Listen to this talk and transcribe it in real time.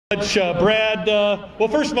Brad, well,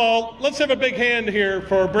 first of all, let's have a big hand here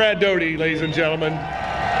for Brad Doty, ladies and gentlemen.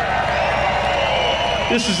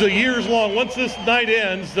 This is a years long. Once this night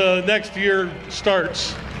ends, the next year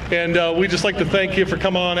starts. And we just like to thank you for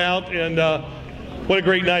coming on out. And what a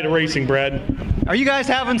great night of racing, Brad. Are you guys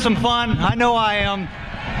having some fun? I know I am.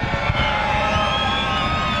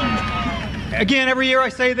 Again, every year I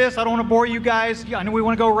say this, I don't want to bore you guys. I know we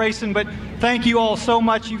want to go racing, but thank you all so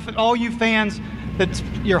much, all you fans. That's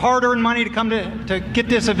your hard-earned money to come to get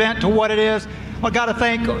this event to what it is. I've got to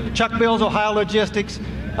thank Chuck Bills, Ohio Logistics,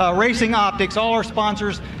 Racing Optics, all our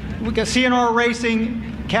sponsors. We got CNR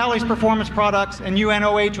Racing, Callie's Performance Products, and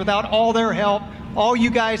UNOH. Without all their help, all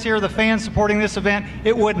you guys here, the fans supporting this event,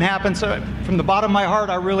 it wouldn't happen. So from the bottom of my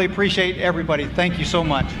heart, I really appreciate everybody. Thank you so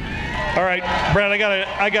much. All right, Brad,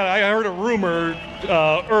 I heard a rumor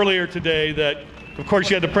earlier today that, of course,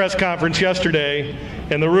 you had the press conference yesterday,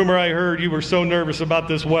 and the rumor I heard, you were so nervous about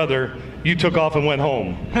this weather, you took off and went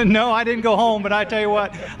home. No, I didn't go home, but I tell you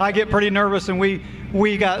what, I get pretty nervous, and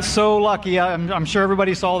we got so lucky. I'm sure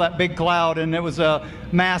everybody saw that big cloud, and it was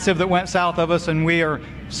massive that went south of us, and we are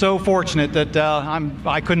so fortunate that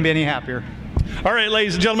I couldn't be any happier. All right,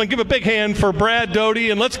 ladies and gentlemen, give a big hand for Brad Doty,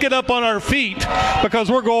 and let's get up on our feet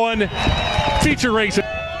because we're going feature racing.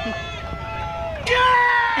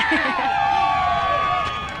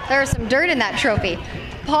 There's some dirt in that trophy.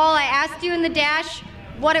 Paul, I asked you in the dash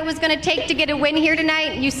what it was going to take to get a win here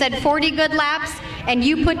tonight. You said 40 good laps, and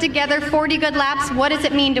you put together 40 good laps. What does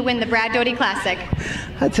it mean to win the Brad Doty Classic?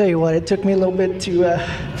 I tell you what, it took me a little bit to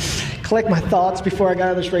collect my thoughts before I got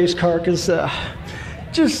out of this race car, because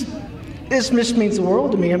this just means the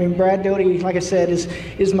world to me. I mean, Brad Doty, like I said,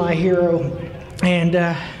 is my hero, and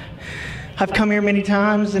I've come here many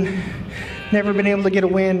times and never been able to get a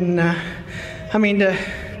win. I mean,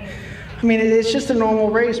 it's just a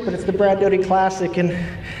normal race, but it's the Brad Doty Classic, and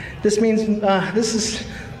this means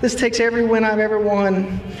this takes every win I've ever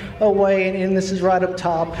won away, and this is right up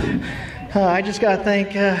top. I just got to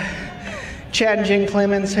thank Chad and Jen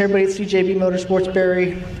Clemens, everybody at CJB Motorsports,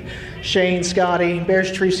 Barry, Shane, Scotty,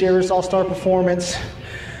 Bears Tree Series, All-Star Performance,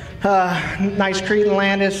 Nice Crete and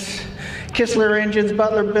Landis, Kistler Engines,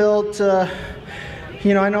 Butler Built, I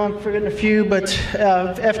know I'm forgetting a few, but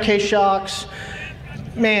FK Shocks.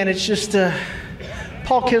 Man, it's just,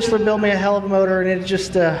 Paul Kistler built me a hell of a motor, and it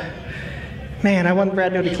just, man, I won the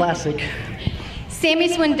Brad Doty Classic. Sammy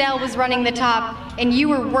Swindell was running the top, and you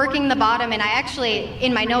were working the bottom, and I actually,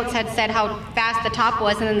 in my notes, had said how fast the top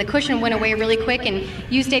was, and then the cushion went away really quick, and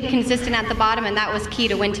you stayed consistent at the bottom, and that was key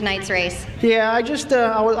to win tonight's race. Yeah, I just,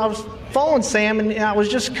 I was following Sam, and I was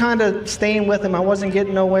just kind of staying with him. I wasn't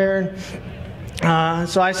getting nowhere.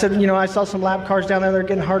 So I said, I saw some lap cars down there, they're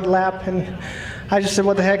getting hard to lap, and I just said,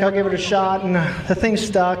 what the heck, I'll give it a shot, and the thing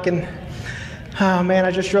stuck, and oh man,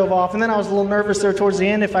 I just drove off. And then I was a little nervous there towards the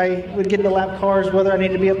end if I would get into lap cars, whether I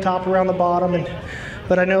needed to be up top or around the bottom.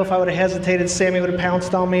 But I know if I would have hesitated, Sammy would have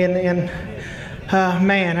pounced on me. And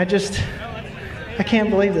man, I can't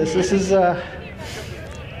believe this. This is the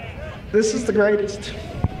greatest.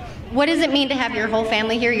 What does it mean to have your whole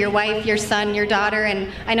family here, your wife, your son, your daughter?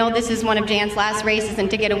 And I know this is one of Jan's last races,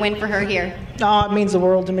 and to get a win for her here. Oh, it means the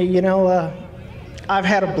world to me. I've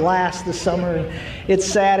had a blast this summer. It's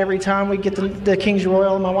sad every time we get to the Kings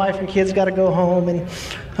Royal, my wife and kids got to go home, and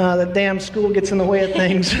the damn school gets in the way of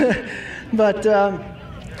things. But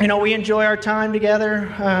we enjoy our time together.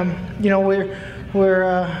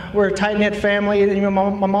 We're a tight-knit family.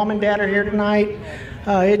 My mom and dad are here tonight.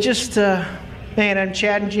 Man, and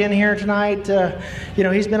Chad and Jen here tonight.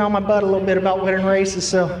 He's been on my butt a little bit about winning races,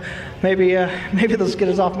 so maybe they'll get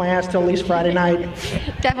us off my ass till at least Friday night.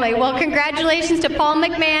 Definitely. Well, congratulations to Paul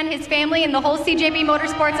McMahan, his family, and the whole CJB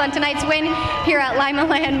Motorsports on tonight's win here at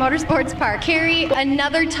Limaland Motorsports Park. Kerry,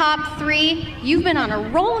 another top 3. You've been on a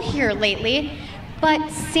roll here lately, but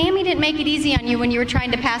Sammy didn't make it easy on you when you were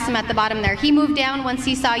trying to pass him at the bottom there. He moved down once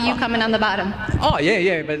he saw you coming on the bottom. Oh,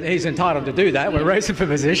 yeah, but he's entitled to do that. We're racing for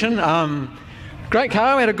position. Great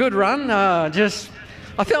car, we had a good run. I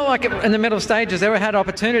felt like in the middle stages there we had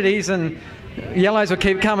opportunities and yellows would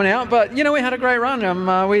keep coming out, but we had a great run.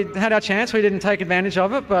 We had our chance, we didn't take advantage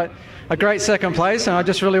of it, but a great second place, and I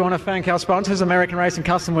just really want to thank our sponsors, American Racing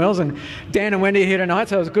Custom Wheels, and Dan and Wendy here tonight,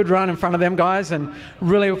 so it was a good run in front of them guys, and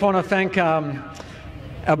really want to thank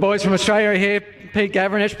our boys from Australia here, Pete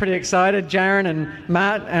Gavranich, pretty excited, Daryn and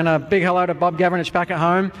Matt, and a big hello to Bob Gavranich back at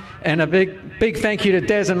home, and a big thank you to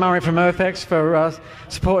Des and Murray from Earthx for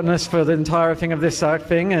supporting us for the entire thing of this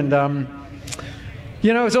thing, and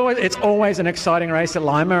it's always an exciting race at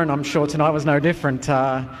Lima, and I'm sure tonight was no different.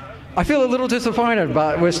 I feel a little disappointed,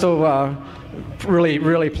 but we're still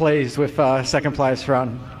really pleased with second place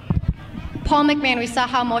run. Paul McMahan, we saw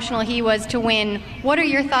how emotional he was to win. What are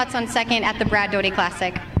your thoughts on second at the Brad Doty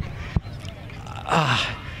Classic?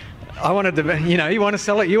 I wanted to, you want to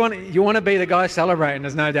sell it. You want to be the guy celebrating.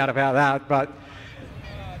 There's no doubt about that. But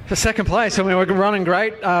for second place, I mean, we're running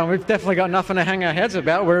great. We've definitely got nothing to hang our heads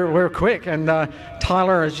about. We're quick, and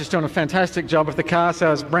Tyler is just doing a fantastic job with the car.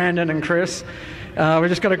 So is Brandon and Chris. We've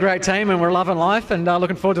just got a great team, and we're loving life, and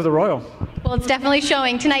looking forward to the Royal. Well, it's definitely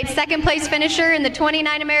showing. Tonight's second place finisher in the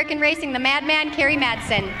 29 American Racing, the Madman, Kerry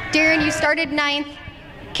Madsen. Daryn, you started 9th.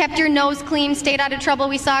 Kept your nose clean, stayed out of trouble.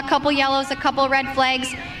 We saw a couple yellows, a couple red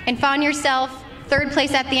flags, and found yourself 3rd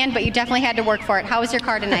place at the end, but you definitely had to work for it. How was your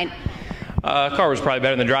car tonight? Car was probably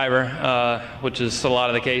better than the driver, which is a lot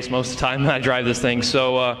of the case most of the time when I drive this thing.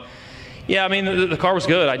 So, yeah, I mean, the car was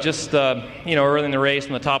good. I just, early in the race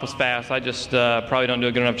when the top was fast, I just probably don't do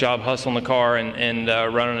a good enough job hustling the car and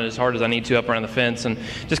running it as hard as I need to up around the fence, and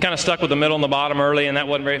just kind of stuck with the middle and the bottom early, and that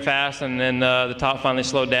wasn't very fast, and then the top finally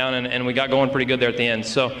slowed down, and we got going pretty good there at the end.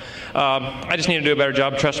 So I just need to do a better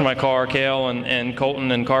job trusting my car. Kale and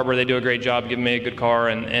Colton and Carver, they do a great job giving me a good car,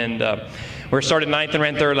 and we started 9th and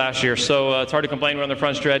ran 3rd last year, so it's hard to complain. We're on the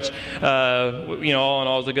front stretch. All in all,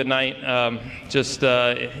 it was a good night.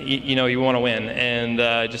 You want to win, and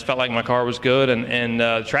I just felt like my car was good, and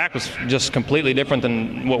the track was just completely different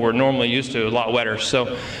than what we're normally used to, a lot wetter.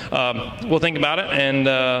 So we'll think about it, and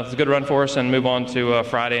it's a good run for us, and move on to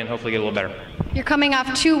Friday and hopefully get a little better. You're coming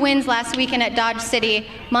off 2 wins last weekend at Dodge City.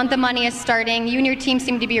 Month of Money is starting. You and your team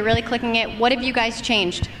seem to be really clicking it. What have you guys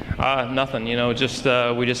changed? Nothing. We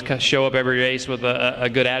just show up every race with a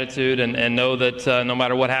good attitude, and know that no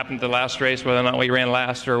matter what happened at the last race, whether or not we ran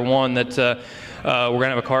last or won, that we're going to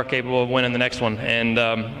have a car capable of winning the next one. And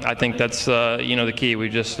I think that's the key. We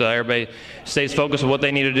just everybody stays focused on what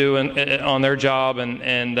they need to do on their job,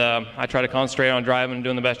 and I try to concentrate on driving and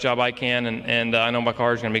doing the best job I can, and I know my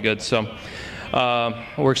car is going to be good. So.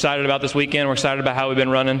 We're excited about this weekend. We're excited about how we've been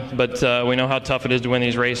running, but we know how tough it is to win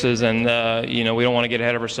these races, and we don't want to get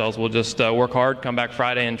ahead of ourselves. We'll just work hard, come back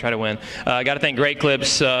Friday, and try to win. I got to thank Great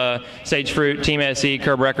Clips, Sage Fruit, Team SE,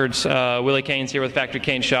 Curb Records, Willie Kane's here with Factory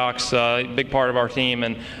Kane Shocks, big part of our team,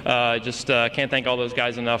 and can't thank all those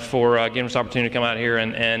guys enough for giving us the opportunity to come out here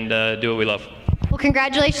and do what we love. Well,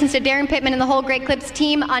 congratulations to Daryn, Pittman, and the whole Great Clips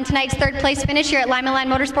team on tonight's 3rd place finish here at Limaland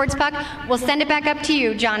Motorsports Puck. We'll send it back up to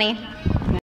you, Johnny.